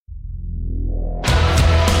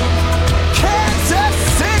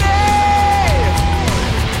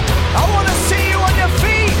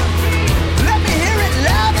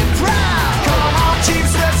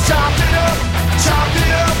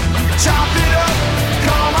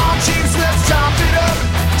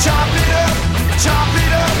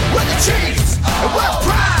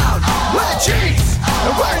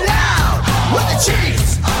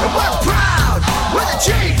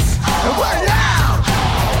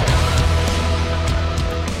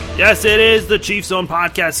Yes, it is the Chiefs Zone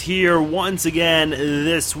Podcast here once again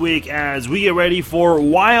this week as we get ready for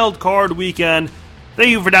Wild Card Weekend. Thank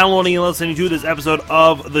you for downloading and listening to this episode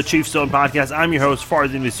of the Chiefs Zone Podcast. I'm your host,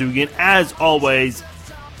 Farzin Vousoughian, as always.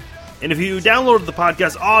 And if you downloaded the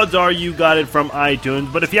podcast, odds are you got it from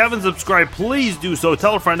iTunes. But if you haven't subscribed, please do so.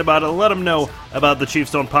 Tell a friend about it. Let them know about the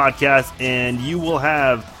Chiefs Zone Podcast, and you will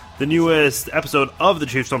have the newest episode of the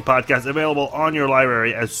Chiefs Zone Podcast available on your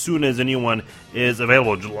library as soon as a new one is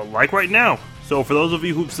available, like right now. So for those of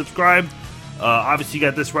you who've subscribed, obviously you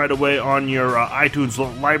got this right away on your iTunes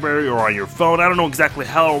library or on your phone. I don't know exactly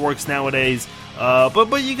how it works nowadays,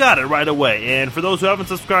 but you got it right away. And for those who haven't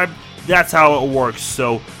subscribed, that's how it works.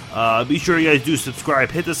 So be sure you guys do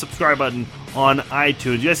subscribe. Hit the subscribe button on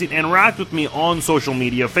iTunes. You guys can interact with me on social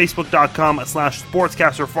media,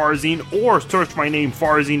 facebook.com/sportscasterfarzin, or search my name,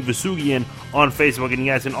 Farzin Vousoughian, on Facebook. And you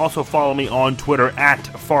guys can also follow me on Twitter at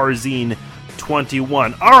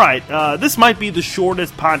Farzin21. Alright, this might be the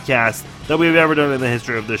shortest podcast that we've ever done in the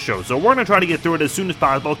history of this show. So we're going to try to get through it as soon as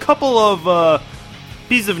possible. A couple of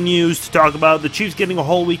piece of news to talk about. The Chiefs getting a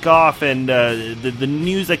whole week off, and the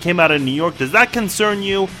news that came out of New York. Does that concern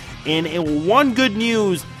you? And one good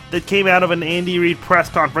news that came out of an Andy Reid press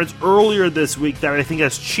conference earlier this week that I think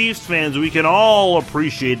as Chiefs fans we can all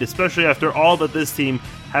appreciate, especially after all that this team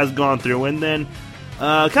has gone through. And then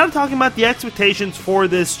kind of talking about the expectations for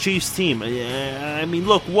this Chiefs team. I mean,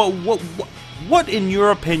 look, what in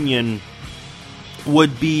your opinion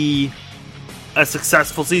would be a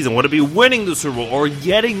successful season? Would it be winning the Super Bowl, or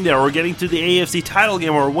getting there, or getting to the AFC title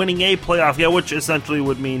game, or winning a playoff game, which essentially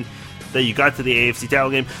would mean that you got to the AFC title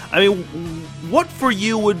game? I mean, what for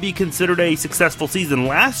you would be considered a successful season?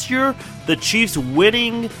 Last year, the Chiefs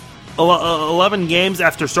winning 11 games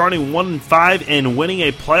after starting 1-5 and winning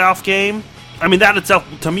a playoff game, I mean, that itself,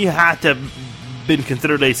 to me, had to have been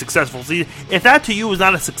considered a successful season. If that to you was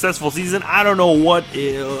not a successful season, I don't know what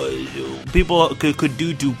people could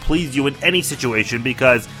do to please you in any situation,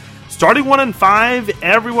 because starting 1-5,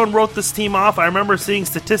 everyone wrote this team off. I remember seeing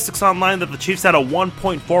statistics online that the Chiefs had a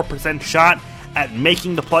 1.4% shot at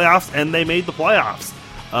making the playoffs, and they made the playoffs.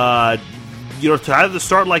 To have to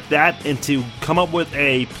start like that and to come up with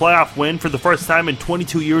a playoff win for the first time in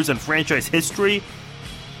 22 years in franchise history,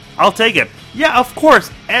 I'll take it. Yeah, of course,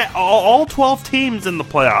 all 12 teams in the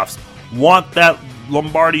playoffs want that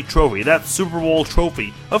Lombardi trophy, that Super Bowl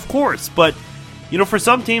trophy, of course. But, for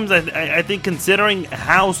some teams, I think considering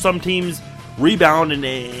how some teams rebound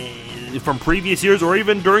from previous years or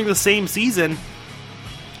even during the same season,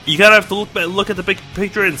 you kind of have to look at the big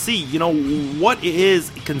picture and see, what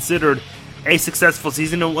is considered a successful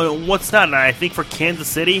season and what's not. And I think for Kansas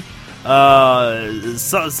City,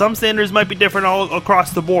 some standards might be different all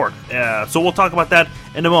across the board. So we'll talk about that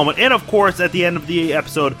in a moment. And of course, at the end of the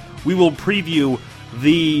episode, we will preview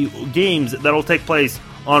the games that will take place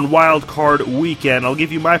on Wild Card Weekend. I'll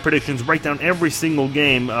give you my predictions, break down every single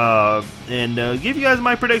game, and give you guys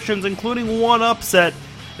my predictions, including one upset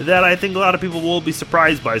that I think a lot of people will be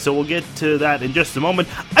surprised by. So we'll get to that in just a moment.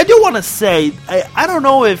 I do want to say, I don't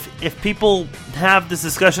know if people have this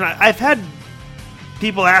discussion. I've had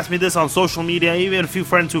people ask me this on social media, even a few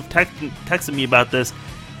friends who've texted me about this,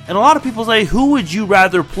 and a lot of people say, who would you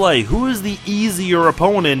rather play? Who is the easier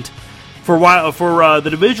opponent for the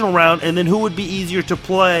divisional round, and then who would be easier to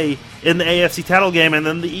play in the AFC title game, and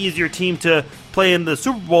then the easier team to play in the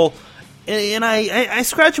Super Bowl? And I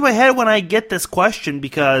scratch my head when I get this question,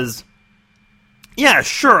 because, yeah,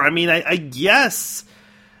 sure, I mean, I guess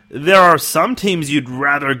there are some teams you'd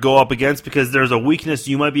rather go up against because there's a weakness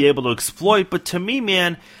you might be able to exploit. But to me,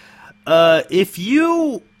 man, if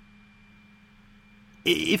you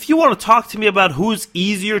want to talk to me about who's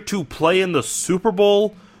easier to play in the Super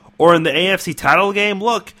Bowl or in the AFC title game,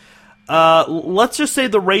 look, let's just say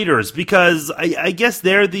the Raiders, because I guess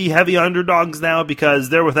they're the heavy underdogs now because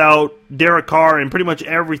they're without Derek Carr and pretty much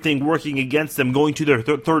everything working against them, going to their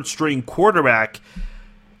third-string quarterback.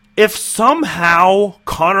 If somehow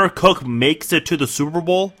Connor Cook makes it to the Super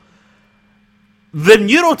Bowl, then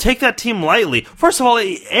you don't take that team lightly. First of all,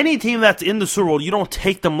 any team that's in the Super Bowl, you don't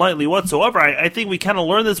take them lightly whatsoever. I think we kind of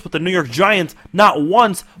learned this with the New York Giants, not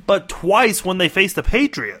once, but twice when they faced the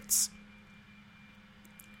Patriots.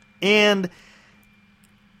 And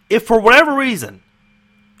if for whatever reason,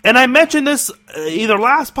 and I mentioned this either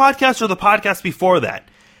last podcast or the podcast before that,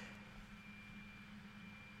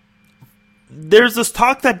 there's this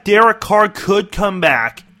talk that Derek Carr could come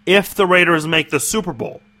back if the Raiders make the Super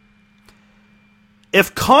Bowl.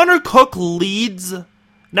 If Connor Cook leads,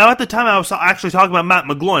 now at the time I was actually talking about Matt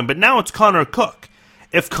McGloin, but now it's Connor Cook.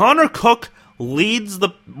 If Connor Cook leads the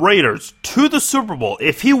Raiders to the Super Bowl,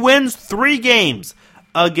 if he wins 3 games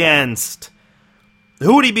against...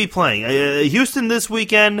 Who would he be playing? Houston this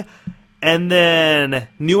weekend, and then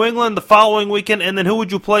New England the following weekend, and then who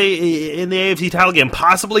would you play in the AFC title game?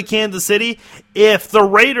 Possibly Kansas City. If the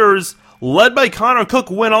Raiders, led by Connor Cook,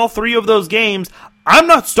 win all three of those games, I'm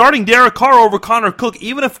not starting Derek Carr over Connor Cook,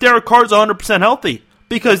 even if Derek Carr's 100% healthy.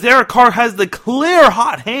 Because Derek Carr has the clear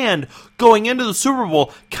hot hand going into the Super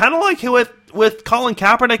Bowl, kind of like with Colin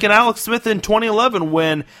Kaepernick and Alex Smith in 2011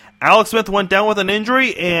 when Alex Smith went down with an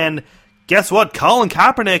injury, and guess what? Colin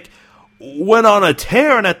Kaepernick went on a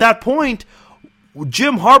tear, and at that point,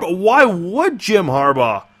 Jim Harbaugh, why would Jim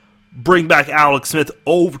Harbaugh bring back Alex Smith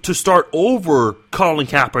over to start over Colin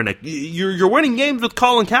Kaepernick? You're winning games with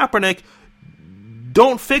Colin Kaepernick.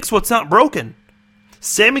 Don't fix what's not broken.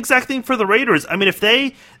 Same exact thing for the Raiders. I mean, if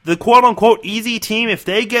the quote-unquote easy team, if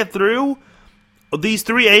they get through these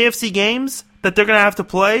three AFC games that they're going to have to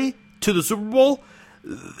play to the Super Bowl,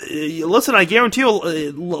 listen, I guarantee you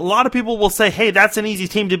a lot of people will say, hey, that's an easy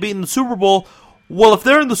team to beat in the Super Bowl. Well, if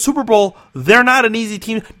they're in the Super Bowl, they're not an easy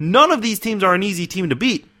team. None of these teams are an easy team to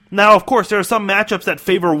beat. Now, of course, there are some matchups that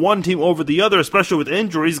favor one team over the other, especially with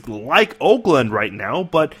injuries like Oakland right now.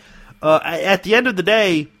 But at the end of the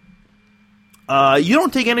day, you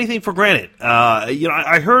don't take anything for granted.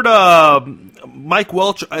 I heard Mike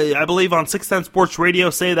Welch, I believe on 610 Sports Radio,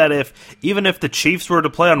 say that even if the Chiefs were to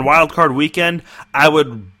play on Wild Card Weekend, I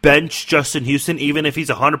would bench Justin Houston even if he's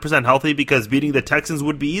 100% healthy because beating the Texans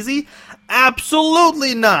would be easy.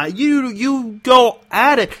 Absolutely not. You go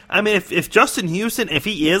at it. I mean, if Justin Houston, if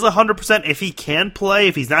he is 100%, if he can play,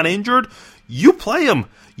 if he's not injured, you play him.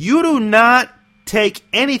 You do not take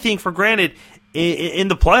anything for granted in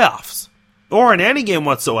the playoffs. Or in any game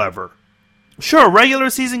whatsoever. Sure, regular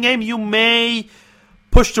season game, you may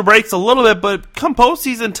push the brakes a little bit, but come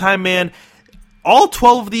postseason time, man, all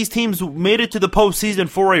 12 of these teams made it to the postseason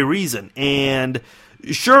for a reason. And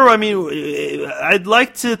sure, I mean, I'd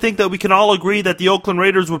like to think that we can all agree that the Oakland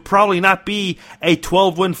Raiders would probably not be a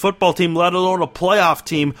 12-win football team, let alone a playoff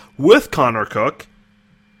team with Connor Cook.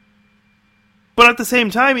 But at the same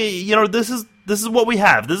time, this is what we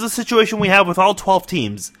have. This is a situation we have with all 12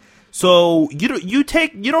 teams. So you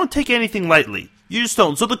don't take anything lightly. You just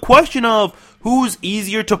don't. So the question of who's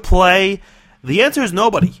easier to play, the answer is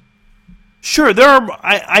nobody. Sure, there are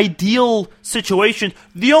ideal situations.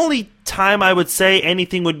 The only time I would say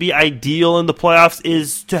anything would be ideal in the playoffs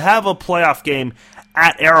is to have a playoff game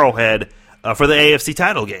at Arrowhead for the AFC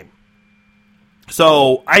title game.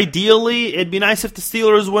 So ideally, it'd be nice if the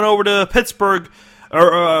Steelers went over to Pittsburgh.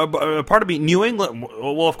 New England.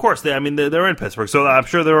 Well, of course, they're in Pittsburgh, so I'm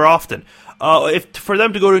sure they're often. For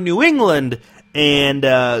them to go to New England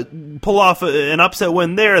and pull off an upset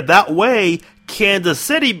win there, that way Kansas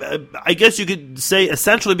City, I guess you could say,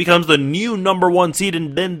 essentially becomes the new number one seed,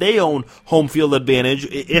 and then they own home field advantage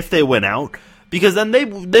if they win out. Because then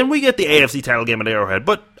we get the AFC title game at Arrowhead.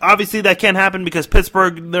 But obviously that can't happen because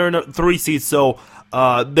Pittsburgh, they're in a 3 seed, so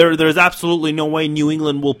there's absolutely no way New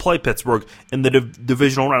England will play Pittsburgh in the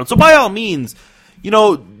divisional round. So by all means,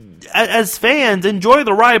 as fans, enjoy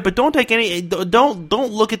the ride, but don't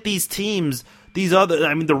look at these teams,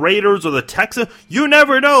 the Raiders or the Texans. You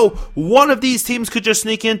never know. One of these teams could just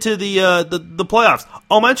sneak into the playoffs.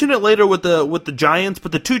 I'll mention it later with the Giants,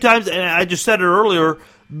 but the two times, and I just said it earlier,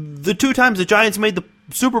 the two times the Giants made the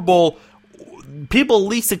Super Bowl, people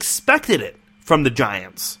least expected it from the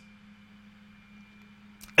Giants.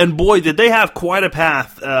 And boy, did they have quite a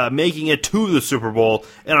path making it to the Super Bowl.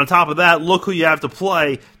 And on top of that, look who you have to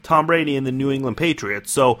play, Tom Brady and the New England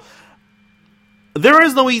Patriots. So there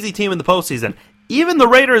is no easy team in the postseason. Even the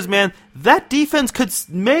Raiders, man, that defense could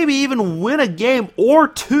maybe even win a game or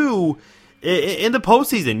two in the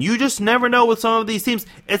postseason. You just never know with some of these teams.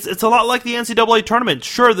 It's a lot like the NCAA tournament.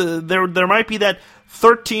 Sure, there might be that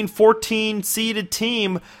 13, 14 seeded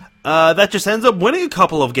team that just ends up winning a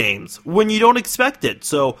couple of games when you don't expect it.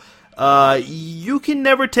 So you can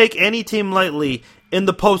never take any team lightly in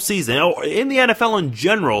the postseason, or in the NFL in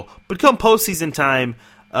general. But come postseason time,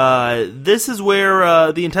 this is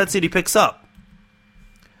where the intensity picks up.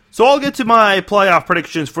 So I'll get to my playoff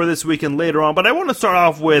predictions for this weekend later on, but I want to start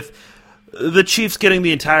off with the Chiefs getting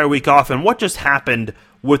the entire week off and what just happened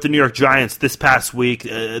with the New York Giants this past week.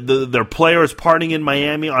 Their players partying in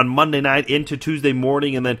Miami on Monday night into Tuesday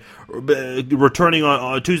morning and then returning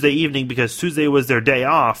on Tuesday evening because Tuesday was their day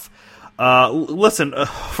off. Listen,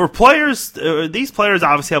 for players, these players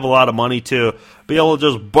obviously have a lot of money to be able to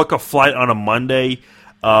just book a flight on a Monday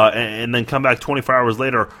and then come back 24 hours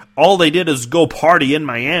later. All they did is go party in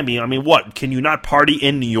Miami. I mean, what? Can you not party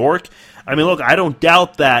in New York? I mean, look, I don't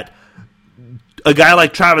doubt that a guy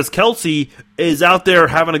like Travis Kelce is out there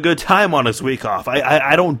having a good time on his week off.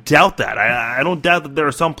 I don't doubt that. I don't doubt that there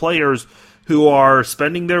are some players who are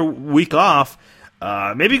spending their week off,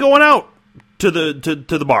 maybe going out to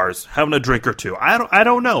the bars, having a drink or two. I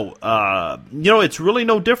don't know. It's really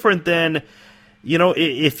no different than,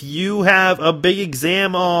 if you have a big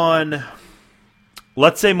exam on,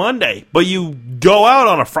 let's say Monday, but you go out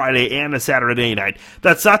on a Friday and a Saturday night.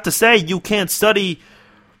 That's not to say you can't study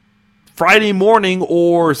Friday morning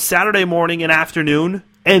or Saturday morning and afternoon,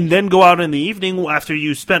 and then go out in the evening after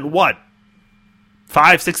you spent,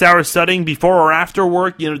 5-6 hours studying before or after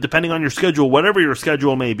work, depending on your schedule, whatever your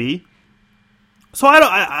schedule may be. So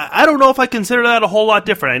I don't know if I consider that a whole lot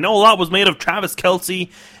different. I know a lot was made of Travis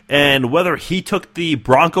Kelce and whether he took the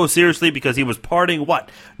Broncos seriously because he was partying,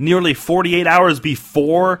 nearly 48 hours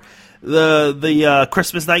before the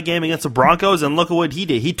Christmas night game against the Broncos, and look at what he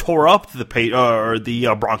did. He tore up the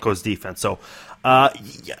Broncos defense. So,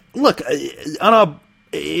 look,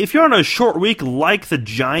 if you're on a short week like the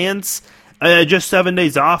Giants, just 7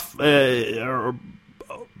 days off, or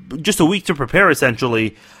just a week to prepare,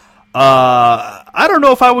 essentially. I don't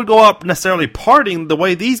know if I would go out necessarily partying the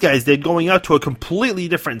way these guys did, going out to a completely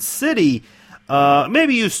different city.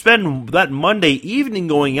 Maybe you spend that Monday evening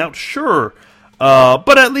going out, sure.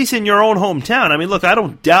 But at least in your own hometown. I mean, look, I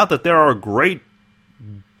don't doubt that there are great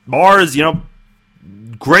bars,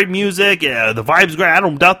 great music, the vibe's great. I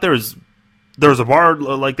don't doubt there's a bar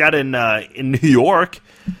like that in New York.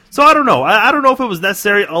 So I don't know. I don't know if it was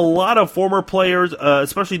necessary. A lot of former players,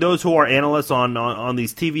 especially those who are analysts on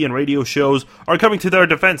these TV and radio shows, are coming to their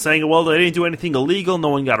defense saying, well, they didn't do anything illegal. No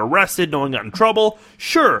one got arrested. No one got in trouble.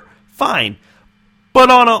 Sure, fine.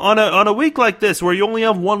 But on a week like this, where you only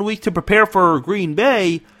have 1 week to prepare for Green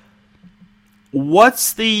Bay,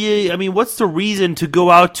 what's the reason to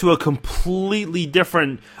go out to a completely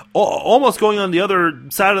different, almost going on the other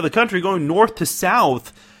side of the country, going north to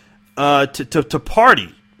south, to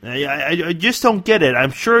party? I just don't get it. I'm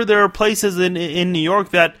sure there are places in New York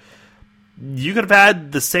that you could have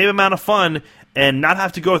had the same amount of fun and not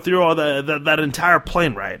have to go through all that entire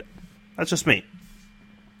plane ride. That's just me.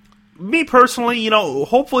 Me personally,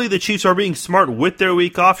 hopefully the Chiefs are being smart with their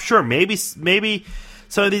week off. Sure, maybe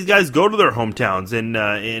some of these guys go to their hometowns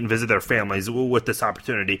and visit their families with this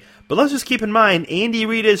opportunity. But let's just keep in mind, Andy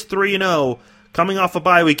Reid is 3-0. Coming off a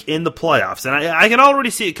bye week in the playoffs. And I can already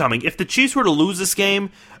see it coming. If the Chiefs were to lose this game,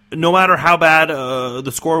 no matter how bad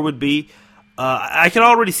the score would be, I can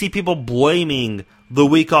already see people blaming the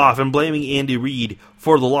week off and blaming Andy Reid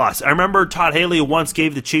for the loss. I remember Todd Haley once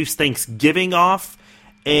gave the Chiefs Thanksgiving off,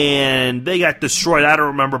 and they got destroyed. I don't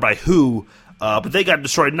remember by who, but they got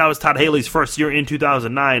destroyed. And that was Todd Haley's first year in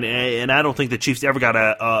 2009, and I don't think the Chiefs ever got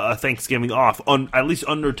a Thanksgiving off, at least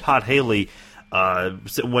under Todd Haley,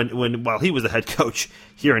 while he was the head coach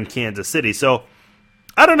here in Kansas City. So,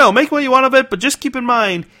 I don't know, make what you want of it, but just keep in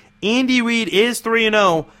mind, Andy Reid is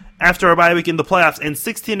 3-0 after a bye week in the playoffs and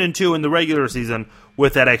 16-2 in the regular season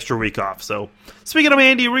with that extra week off. So, speaking of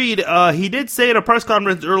Andy Reid, he did say at a press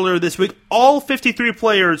conference earlier this week, all 53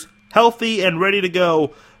 players healthy and ready to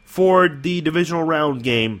go for the divisional round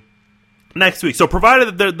game next week. So,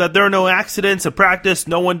 provided that there are no accidents at practice,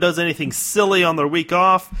 no one does anything silly on their week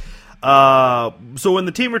off, so when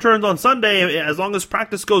the team returns on Sunday, as long as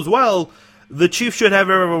practice goes well, the Chiefs should have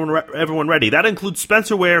everyone ready. That includes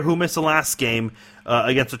Spencer Ware, who missed the last game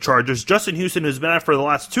against the Chargers, Justin Houston, who's been out for the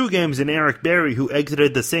last 2 games, and Eric Berry, who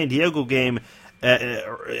exited the San Diego game at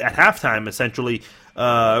halftime, essentially,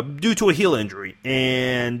 due to a heel injury.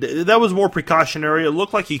 And that was more precautionary. It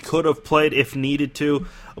looked like he could have played if needed to,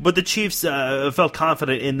 but the Chiefs felt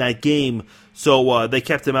confident in that game, so they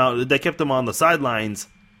kept him out. They kept him on the sidelines.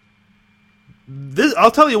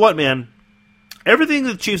 I'll tell you what, man. Everything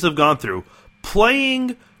the Chiefs have gone through,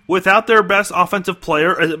 playing without their best offensive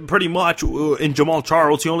player, pretty much, in Jamal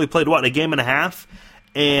Charles, he only played, a game and a half?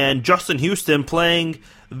 And Justin Houston playing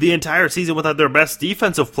the entire season without their best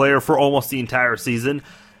defensive player for almost the entire season.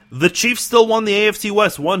 The Chiefs still won the AFC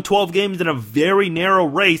West, won 12 games in a very narrow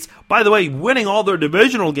race. By the way, winning all their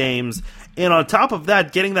divisional games, and on top of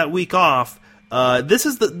that, getting that week off. This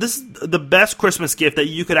is the best Christmas gift that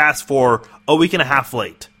you could ask for a week and a half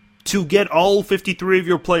late. To get all 53 of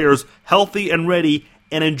your players healthy and ready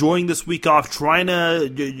and enjoying this week off, trying to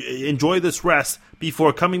enjoy this rest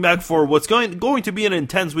before coming back for what's going to be an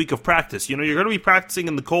intense week of practice. You're going to be practicing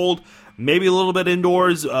in the cold, maybe a little bit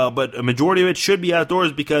indoors, but a majority of it should be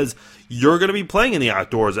outdoors because you're going to be playing in the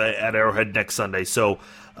outdoors at Arrowhead next Sunday. So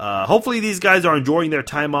hopefully these guys are enjoying their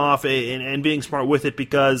time off and being smart with it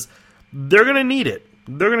because they're going to need it.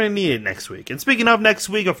 They're going to need it next week. And speaking of next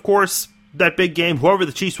week, of course, that big game, whoever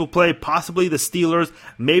the Chiefs will play, possibly the Steelers,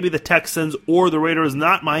 maybe the Texans, or the Raiders,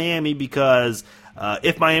 not Miami, because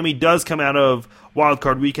if Miami does come out of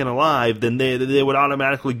wildcard weekend alive, then they would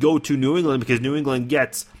automatically go to New England because New England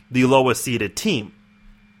gets the lowest seeded team.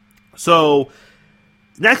 So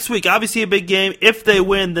next week, obviously a big game. If they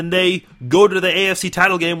win, then they go to the AFC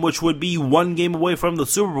title game, which would be one game away from the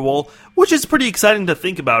Super Bowl, which is pretty exciting to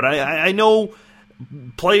think about. I know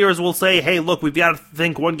players will say, hey, look, we've got to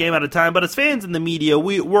think one game at a time, but as fans in the media,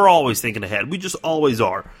 we're always thinking ahead. We just always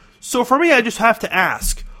are. So for me, I just have to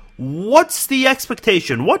ask, what's the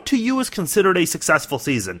expectation? What to you is considered a successful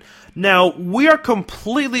season? Now, we are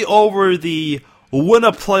completely over the win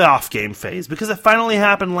a playoff game phase because it finally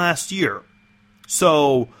happened last year.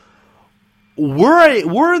 So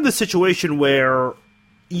we're in the situation where,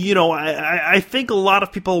 I think a lot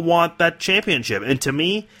of people want that championship. And to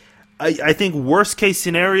me, I think worst case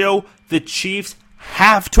scenario, the Chiefs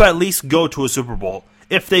have to at least go to a Super Bowl.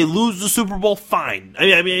 If they lose the Super Bowl, fine.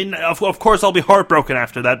 I mean, of course, I'll be heartbroken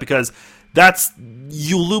after that because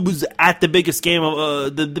you lose at the biggest game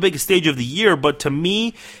of the biggest stage of the year. But to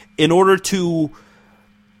me, in order to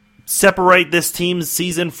separate this team's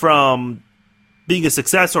season from being a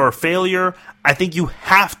success or a failure, I think you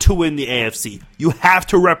have to win the AFC. You have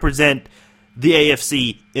to represent the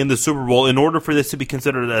AFC in the Super Bowl in order for this to be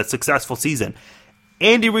considered a successful season.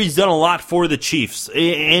 Andy Reid's done a lot for the Chiefs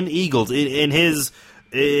and Eagles in his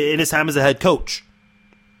time as a head coach,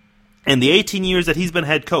 and the 18 years that he's been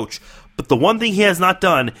head coach. But the one thing he has not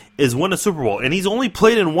done is win a Super Bowl, and he's only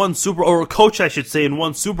played in one Super, or coach, I should say, in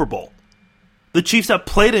one Super Bowl. The Chiefs have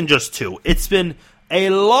played in just two. It's been a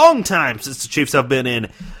long time since the Chiefs have been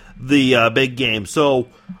in the big game. So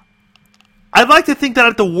I'd like to think that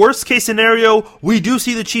at the worst case scenario, we do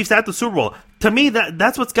see the Chiefs at the Super Bowl. To me,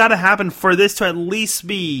 that's what's got to happen for this to at least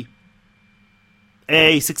be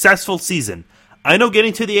a successful season. I know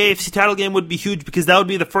getting to the AFC title game would be huge because that would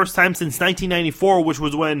be the first time since 1994, which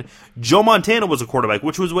was when Joe Montana was a quarterback,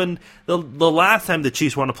 which was when the last time the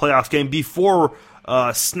Chiefs won a playoff game before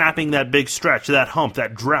snapping that big stretch, that hump,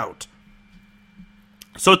 that drought.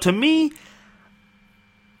 So to me,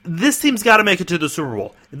 this team's got to make it to the Super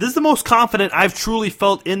Bowl. This is the most confident I've truly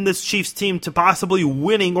felt in this Chiefs team to possibly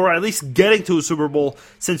winning or at least getting to a Super Bowl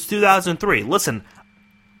since 2003. Listen,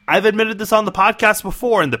 I've admitted this on the podcast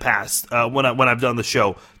before in the past when I've done the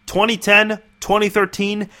show. 2010,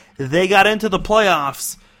 2013, they got into the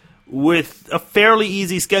playoffs with a fairly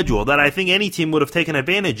easy schedule that I think any team would have taken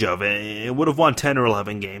advantage of. It would have won 10 or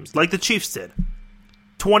 11 games, like the Chiefs did.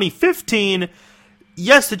 2015,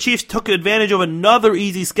 yes, the Chiefs took advantage of another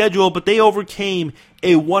easy schedule, but they overcame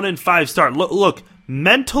a 1-5 start. Look,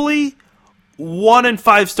 mentally,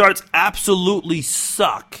 1-5 starts absolutely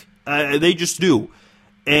suck. They just do.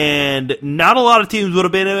 And not a lot of teams would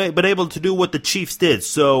have been able to do what the Chiefs did.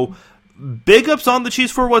 So, big ups on the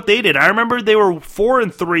Chiefs for what they did. I remember they were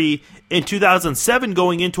 4-3 in 2007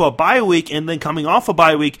 going into a bye week, and then coming off a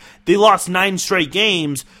bye week, they lost 9 straight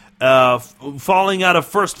games, falling out of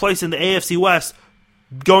first place in the AFC West,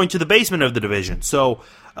 going to the basement of the division. So,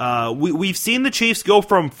 we've seen the Chiefs go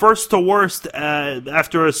from first to worst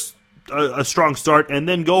after a strong start, and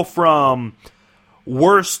then go from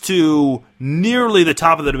worst to nearly the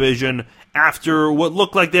top of the division after what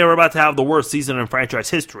looked like they were about to have the worst season in franchise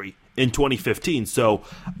history in 2015. So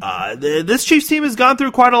this Chiefs team has gone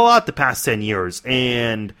through quite a lot the past 10 years,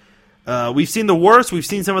 and we've seen the worst, we've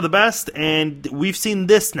seen some of the best, and we've seen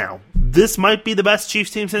this now. This might be the best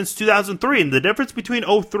Chiefs team since 2003, and the difference between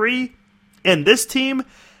 2003 and this team,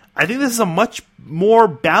 I think this is a much more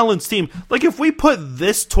balanced team. Like, if we put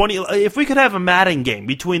if we could have a Madden game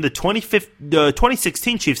between the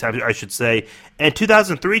 2016 Chiefs, I should say, and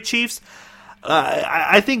 2003 Chiefs,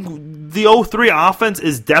 I think the 2003 offense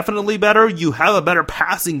is definitely better. You have a better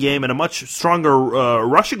passing game and a much stronger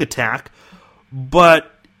rushing attack,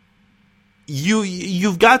 but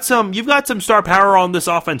you've got some star power on this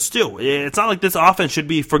offense too. It's not like this offense should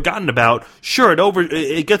be forgotten about. Sure,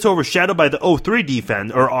 it gets overshadowed by the 2003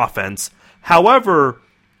 defense or offense. However,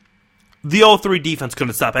 the 2003 defense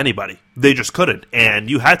couldn't stop anybody. They just couldn't, and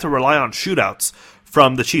you had to rely on shootouts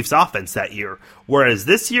from the Chiefs offense that year. Whereas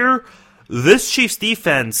this year, this Chiefs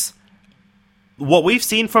defense, what we've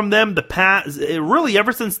seen from them really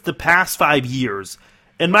ever since the past 5 years,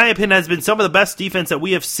 in my opinion, has been some of the best defense that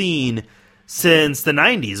we have seen since the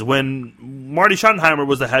 90s, when Marty Schottenheimer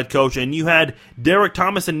was the head coach and you had Derek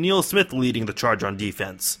Thomas and Neil Smith leading the charge on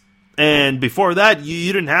defense. And before that,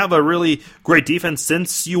 you didn't have a really great defense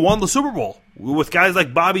since you won the Super Bowl with guys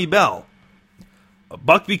like Bobby Bell,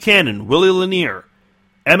 Buck Buchanan, Willie Lanier,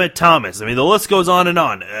 Emmett Thomas. I mean, the list goes on and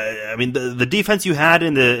on. I mean, the defense you had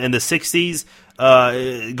in the 60s,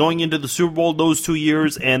 going into the Super Bowl those 2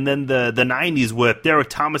 years, and then the 90s with Derek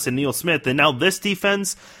Thomas and Neil Smith, and now this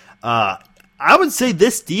defense, I would say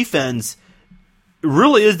this defense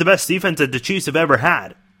really is the best defense that the Chiefs have ever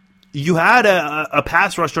had. You had a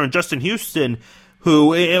pass rusher in Justin Houston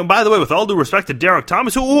who, and by the way, with all due respect to Derek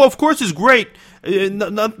Thomas, who of course is great,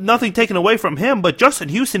 nothing taken away from him, but Justin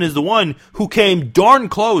Houston is the one who came darn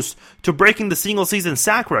close to breaking the single-season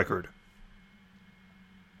sack record.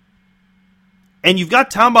 And you've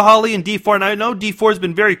got Tamba Hali and Dee Ford, and I know Dee Ford's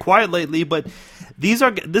been very quiet lately, but this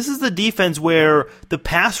is the defense where the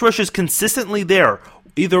pass rush is consistently there.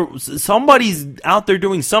 Either somebody's out there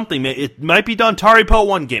doing something. It might be Dontari Poe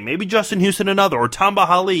one game, maybe Justin Houston another, or Tamba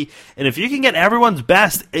Hali. And if you can get everyone's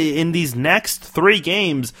best in these next 3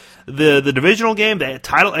 games, the divisional game, the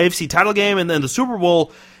AFC title game, and then the Super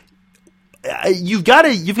Bowl, you've got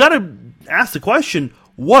to ask the question: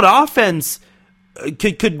 what offense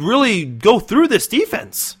could really go through this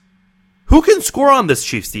defense? Who can score on this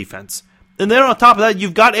Chiefs defense? And then on top of that,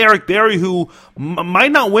 you've got Eric Berry, who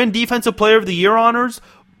might not win Defensive Player of the Year honors,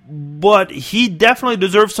 but he definitely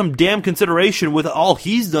deserves some damn consideration with all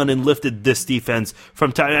he's done and lifted this defense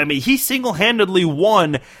from time. I mean, he single-handedly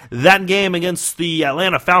won that game against the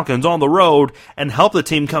Atlanta Falcons on the road and helped the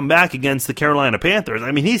team come back against the Carolina Panthers.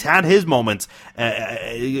 I mean, he's had his moments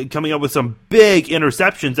coming up with some big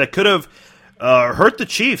interceptions that could have hurt the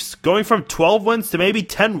Chiefs, going from 12 wins to maybe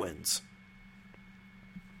 10 wins.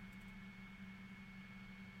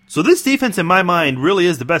 So this defense, in my mind, really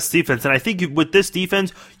is the best defense, and I think with this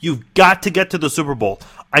defense, you've got to get to the Super Bowl.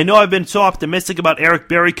 I know I've been so optimistic about Eric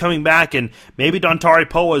Berry coming back, and maybe Dontari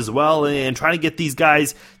Poe as well, and trying to get these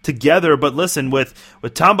guys together, but listen, with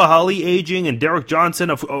Tamba Hali aging and Derek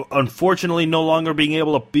Johnson, unfortunately no longer being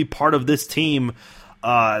able to be part of this team,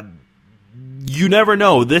 you never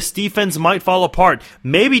know. This defense might fall apart.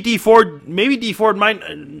 Maybe Dee Ford might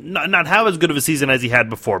not have as good of a season as he had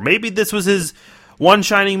before. Maybe this was his one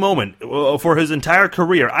shining moment for his entire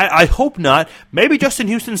career. I hope not. Maybe Justin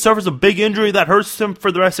Houston suffers a big injury that hurts him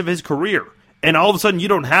for the rest of his career, and all of a sudden you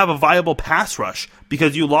don't have a viable pass rush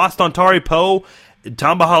because you lost Dontari Poe,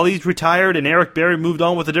 Tamba Hali's retired, and Eric Berry moved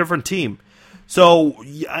on with a different team. So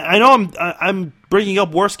I know I'm bringing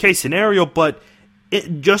up worst case scenario, but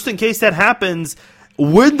just in case that happens,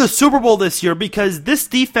 win the Super Bowl this year, because this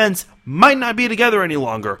defense might not be together any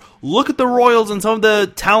longer. Look at the Royals and some of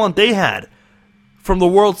the talent they had from the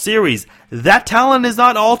World Series. That talent is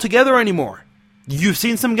not all together anymore. You've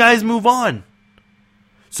seen some guys move on.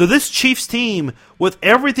 So this Chiefs team, with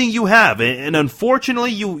everything you have, and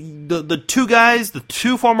unfortunately the two guys, the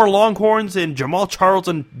 2 former Longhorns, and Jamaal Charles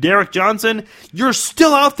and Derek Johnson, you're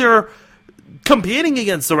still out there competing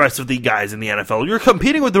against the rest of the guys in the NFL. You're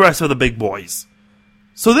competing with the rest of the big boys.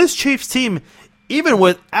 So this Chiefs team, even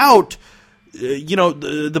without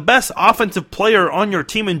the best offensive player on your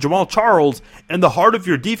team in Jamaal Charles and the heart of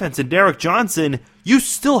your defense in Derek Johnson, you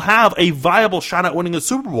still have a viable shot at winning a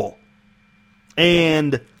Super Bowl.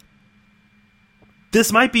 And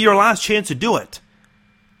this might be your last chance to do it.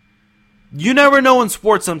 You never know in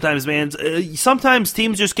sports sometimes, man. Sometimes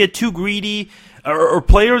teams just get too greedy, or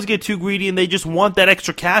players get too greedy, and they just want that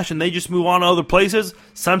extra cash, and they just move on to other places.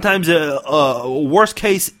 Sometimes a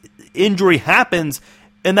worst-case injury happens,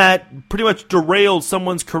 and that pretty much derails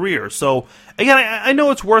someone's career. So, again, I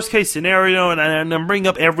know it's worst-case scenario, and I'm bringing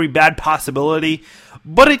up every bad possibility,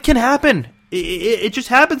 but it can happen. It just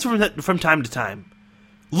happens from time to time.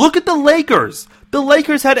 Look at the Lakers. The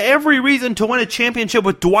Lakers had every reason to win a championship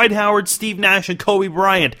with Dwight Howard, Steve Nash, and Kobe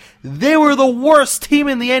Bryant. They were the worst team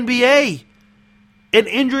in the NBA. An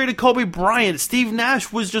injury to Kobe Bryant. Steve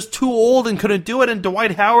Nash was just too old and couldn't do it, and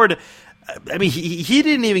Dwight Howard, I mean, he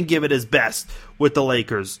didn't even give it his best with the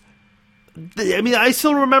Lakers. I mean, I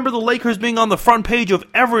still remember the Lakers being on the front page of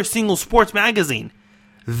every single sports magazine.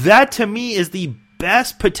 That, to me, is the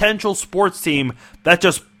best potential sports team that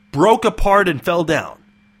just broke apart and fell down.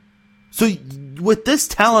 So, with this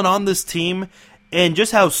talent on this team, and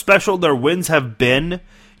just how special their wins have been,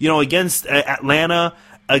 against Atlanta,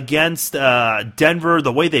 against Denver,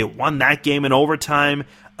 the way they won that game in overtime,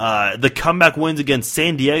 the comeback wins against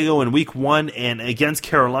San Diego in Week 1 and against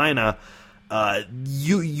Carolina,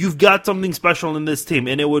 you've got something special in this team,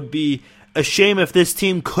 and it would be a shame if this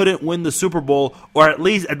team couldn't win the Super Bowl, or at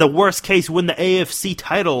least, at the worst case, win the AFC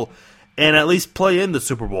title, and at least play in the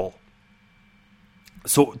Super Bowl.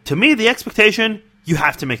 So, to me, the expectation, you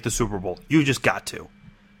have to make the Super Bowl. You just got to.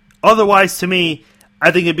 Otherwise, to me, I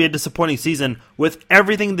think it'd be a disappointing season with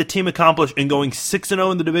everything the team accomplished and going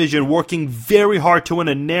 6-0 in the division, working very hard to win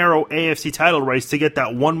a narrow AFC title race to get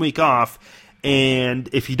that 1 week off. And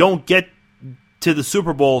if you don't get to the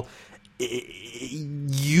Super Bowl,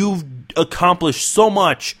 you've accomplished so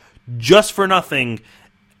much just for nothing,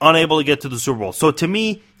 unable to get to the Super Bowl. So to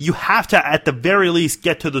me, you have to, at the very least,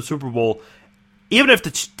 get to the Super Bowl. Even if the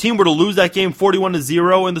team were to lose that game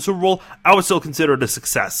 41-0 in the Super Bowl, I would still consider it a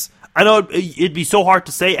success. I know it'd be so hard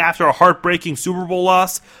to say after a heartbreaking Super Bowl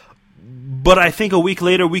loss, but I think a week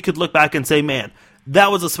later we could look back and say, man, that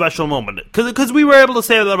was a special moment. Because we were able to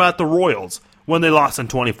say that about the Royals when they lost in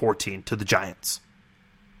 2014 to the Giants.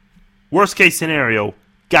 Worst case scenario,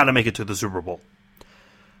 gotta make it to the Super Bowl.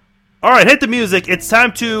 Alright, hit the music. It's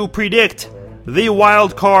time to predict the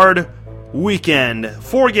wild card weekend.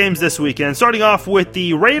 4 games this weekend, starting off with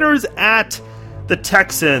the Raiders at the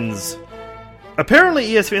Texans. Apparently,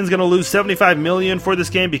 ESPN's going to lose $75 million for this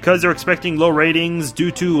game because they're expecting low ratings due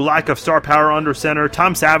to lack of star power under center.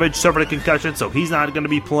 Tom Savage suffered a concussion, so he's not going to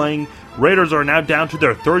be playing. Raiders are now down to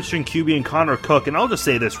their third-string QB in Connor Cook, and I'll just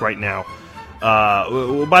say this right now.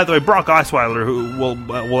 By the way, Brock Osweiler, who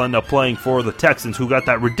will end up playing for the Texans, who got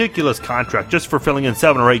that ridiculous contract just for filling in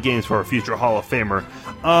 7 or 8 games for a future Hall of Famer.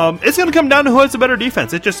 It's going to come down to who has the better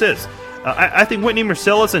defense. It just is. I think Whitney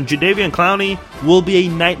Mercilus and Jadeveon Clowney will be a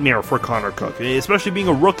nightmare for Connor Cook, especially being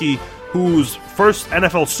a rookie whose first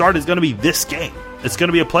NFL start is going to be this game. It's going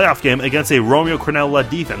to be a playoff game against a Romeo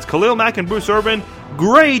Crennel-led defense. Khalil Mack and Bruce Irvin,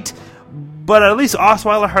 great, but at least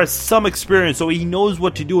Osweiler has some experience, so he knows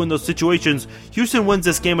what to do in those situations. Houston wins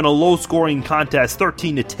this game in a low-scoring contest,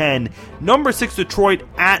 13-10. Number 6 Detroit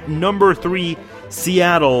at number 3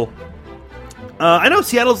 Seattle. I know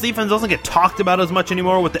Seattle's defense doesn't get talked about as much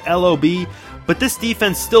anymore with the LOB, but this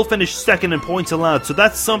defense still finished second in points allowed, so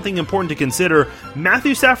that's something important to consider.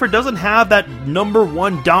 Matthew Stafford doesn't have that number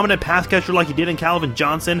 1 dominant pass catcher like he did in Calvin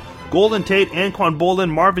Johnson. Golden Tate, Anquan Boldin,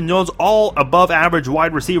 Marvin Jones, all above average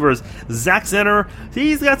wide receivers. Zach Zenner,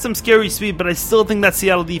 he's got some scary speed, but I still think that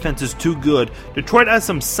Seattle defense is too good. Detroit has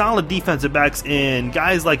some solid defensive backs in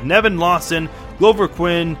guys like Nevin Lawson, Glover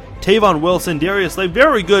Quinn, Tavon Wilson, Darius Slay,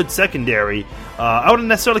 very good secondary. I wouldn't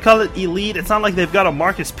necessarily call it elite. It's not like they've got a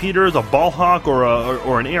Marcus Peters, a Ball Hawk,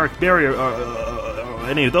 or an Eric Berry, or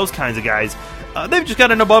any of those kinds of guys. They've just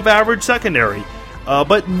got an above-average secondary.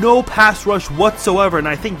 But no pass rush whatsoever, and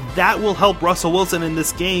I think that will help Russell Wilson in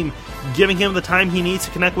this game, giving him the time he needs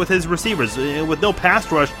to connect with his receivers. With no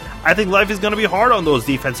pass rush, I think life is going to be hard on those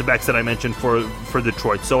defensive backs that I mentioned for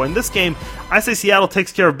Detroit. So in this game, I say Seattle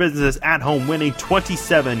takes care of business at home, winning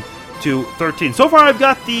 27-13. So far, I've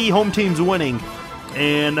got the home teams winning,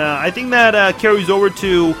 and I think that carries over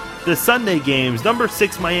to the Sunday games. Number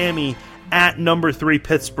 6 Miami at number 3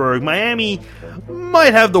 Pittsburgh. Miami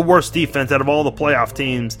might have the worst defense out of all the playoff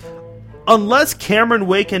teams. Unless Cameron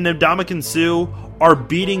Wake and Ndamukong Suh are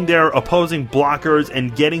beating their opposing blockers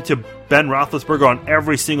and getting to Ben Roethlisberger on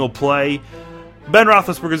every single play, Ben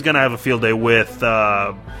Roethlisberger is going to have a field day with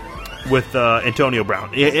Antonio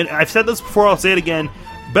Brown. I've said this before, I'll say it again.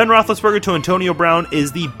 Ben Roethlisberger to Antonio Brown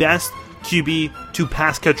is the best QB to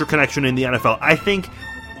pass catcher connection in the NFL. I think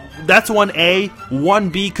that's 1A.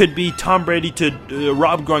 1B could be Tom Brady to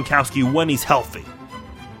Rob Gronkowski when he's healthy.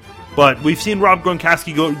 But we've seen Rob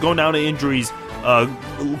Gronkowski go down to injuries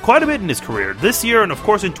quite a bit in his career this year, and of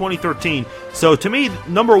course in 2013. So to me, the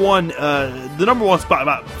number one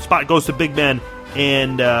spot goes to Big Ben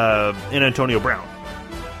and Antonio Brown.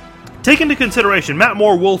 Take into consideration, Matt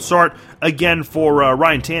Moore will start again for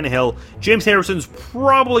Ryan Tannehill. James Harrison's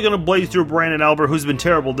probably going to blaze through Brandon Albert, who's been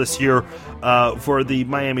terrible this year for the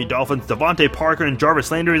Miami Dolphins. Devontae Parker and Jarvis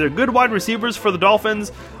Landry, they're good wide receivers for the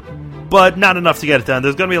Dolphins, but not enough to get it done.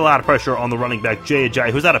 There's going to be a lot of pressure on the running back, Jay Ajayi,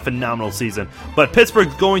 who's had a phenomenal season. But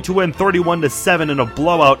Pittsburgh's going to win 31-7 in a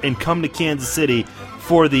blowout and come to Kansas City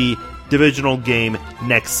for the divisional game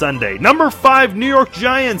next Sunday. Number 5, New York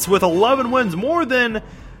Giants with 11 wins, more than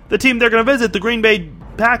the team they're going to visit, the Green Bay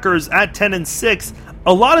Packers, at 10-6.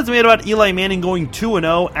 A lot is made about Eli Manning going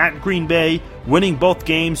 2-0 at Green Bay, winning both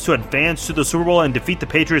games to advance to the Super Bowl and defeat the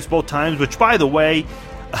Patriots both times, which, by the way,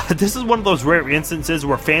 this is one of those rare instances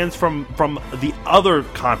where fans from the other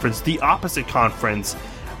conference, the opposite conference,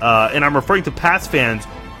 and I'm referring to Pats fans,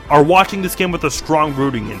 are watching this game with a strong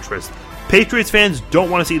rooting interest. Patriots fans don't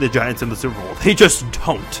want to see the Giants in the Super Bowl. They just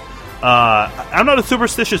don't. I'm not a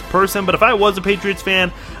superstitious person, but if I was a Patriots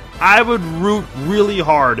fan, I would root really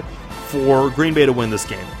hard for Green Bay to win this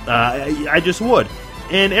game. I just would.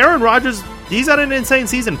 And Aaron Rodgers, he's had an insane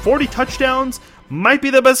season. 40 touchdowns, might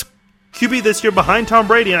be the best QB this year behind Tom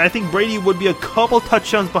Brady, and I think Brady would be a couple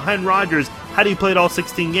touchdowns behind Rodgers had he played all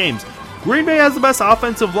 16 games. Green Bay has the best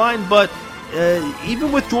offensive line, but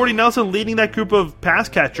even with Jordy Nelson leading that group of pass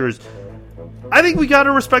catchers, I think we got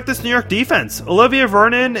to respect this New York defense. Olivier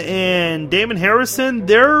Vernon and Damon Harrison,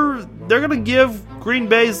 they're going to give Green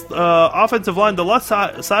Bay's offensive line, the left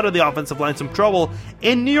side of the offensive line, some trouble.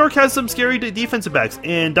 And New York has some scary defensive backs.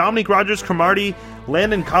 And Dominique Rodgers-Cromartie,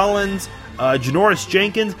 Landon Collins, Janoris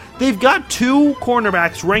Jenkins. They've got 2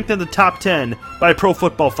 cornerbacks ranked in the top 10 by Pro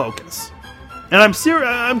Football Focus. And I'm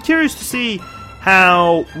curious to see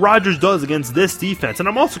how Rodgers does against this defense. And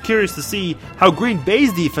I'm also curious to see how Green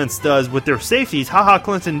Bay's defense does with their safeties, HaHa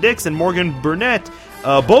Clinton-Dix and Morgan Burnett.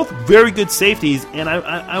 Both very good safeties, and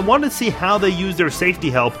I want to see how they use their safety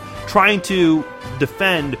help trying to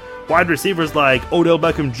defend wide receivers like Odell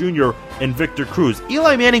Beckham Jr. and Victor Cruz.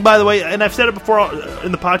 Eli Manning, by the way, and I've said it before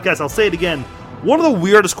in the podcast, I'll say it again, one of the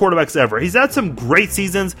weirdest quarterbacks ever. He's had some great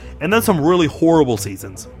seasons and then some really horrible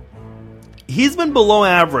seasons. He's been below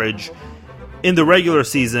average in the regular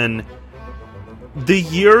season the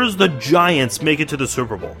years the Giants make it to the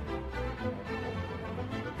Super Bowl.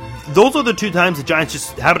 Those are the 2 times the Giants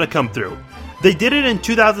just happen to come through. They did it in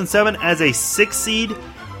 2007 as a 6 seed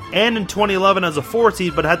and in 2011 as a 4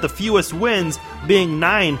 seed, but had the fewest wins, being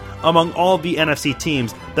 9 among all the NFC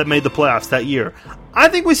teams that made the playoffs that year. I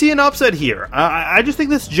think we see an upset here. I just think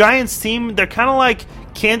this Giants team, they're kind of like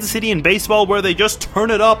Kansas City in baseball, where they just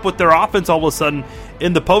turn it up with their offense all of a sudden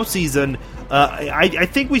in the postseason. I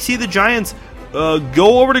think we see the Giants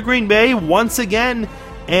go over to Green Bay once again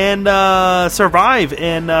and survive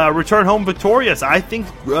and return home victorious. I think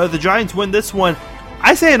the Giants win this one.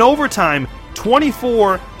 I say in overtime,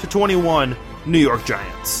 24-21, New York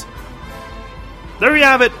Giants. There you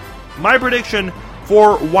have it. My prediction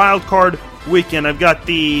for Wild Card Weekend. I've got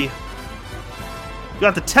the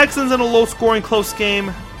Texans in a low-scoring, close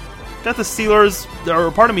game. Got the Steelers,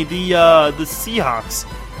 or pardon me, the Seahawks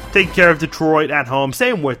taking care of Detroit at home.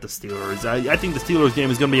 Same with the Steelers. I think the Steelers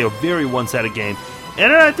game is going to be a very one-sided game.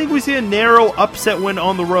 And I think we see a narrow upset win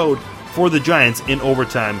on the road for the Giants in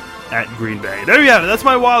overtime at Green Bay. There you have it. That's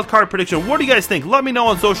my wild card prediction. What do you guys think? Let me know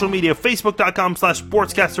on social media,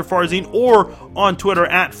 facebook.com/sportscasterfarzine or on Twitter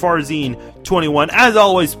 @Farzine21. As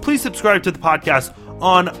always, please subscribe to the podcast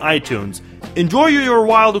on iTunes. Enjoy your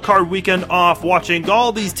wild card weekend off watching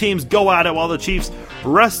all these teams go at it while the Chiefs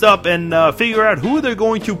rest up and figure out who they're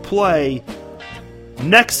going to play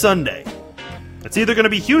next Sunday. It's either going to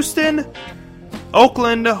be Houston,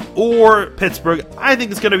 Oakland, or Pittsburgh. I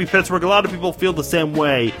think it's going to be Pittsburgh. A lot of people feel the same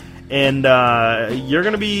way. And you're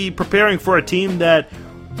going to be preparing for a team that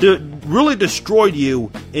really destroyed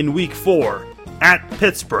you in Week 4 at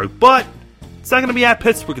Pittsburgh. But it's not going to be at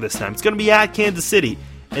Pittsburgh this time. It's going to be at Kansas City.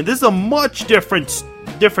 And this is a much different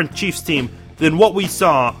Chiefs team than what we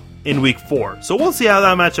saw in Week 4. So we'll see how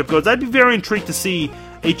that matchup goes. I'd be very intrigued to see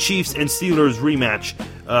a Chiefs and Steelers rematch,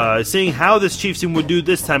 seeing how this Chiefs team would do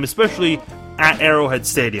this time, especially at Arrowhead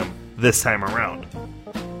Stadium this time around.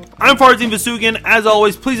 I'm Farzine Vasugian. As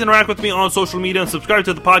always, please interact with me on social media and subscribe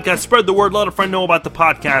to the podcast. Spread the word. Let a friend know about the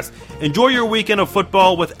podcast. Enjoy your weekend of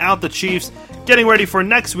football without the Chiefs. Getting ready for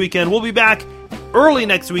next weekend. We'll be back early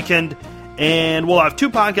next weekend, and we'll have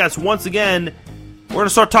 2 podcasts once again. We're going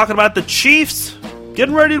to start talking about the Chiefs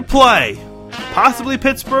getting ready to play. Possibly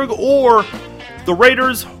Pittsburgh or the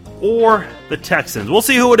Raiders or the Texans. We'll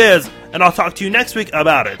see who it is, and I'll talk to you next week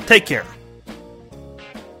about it. Take care.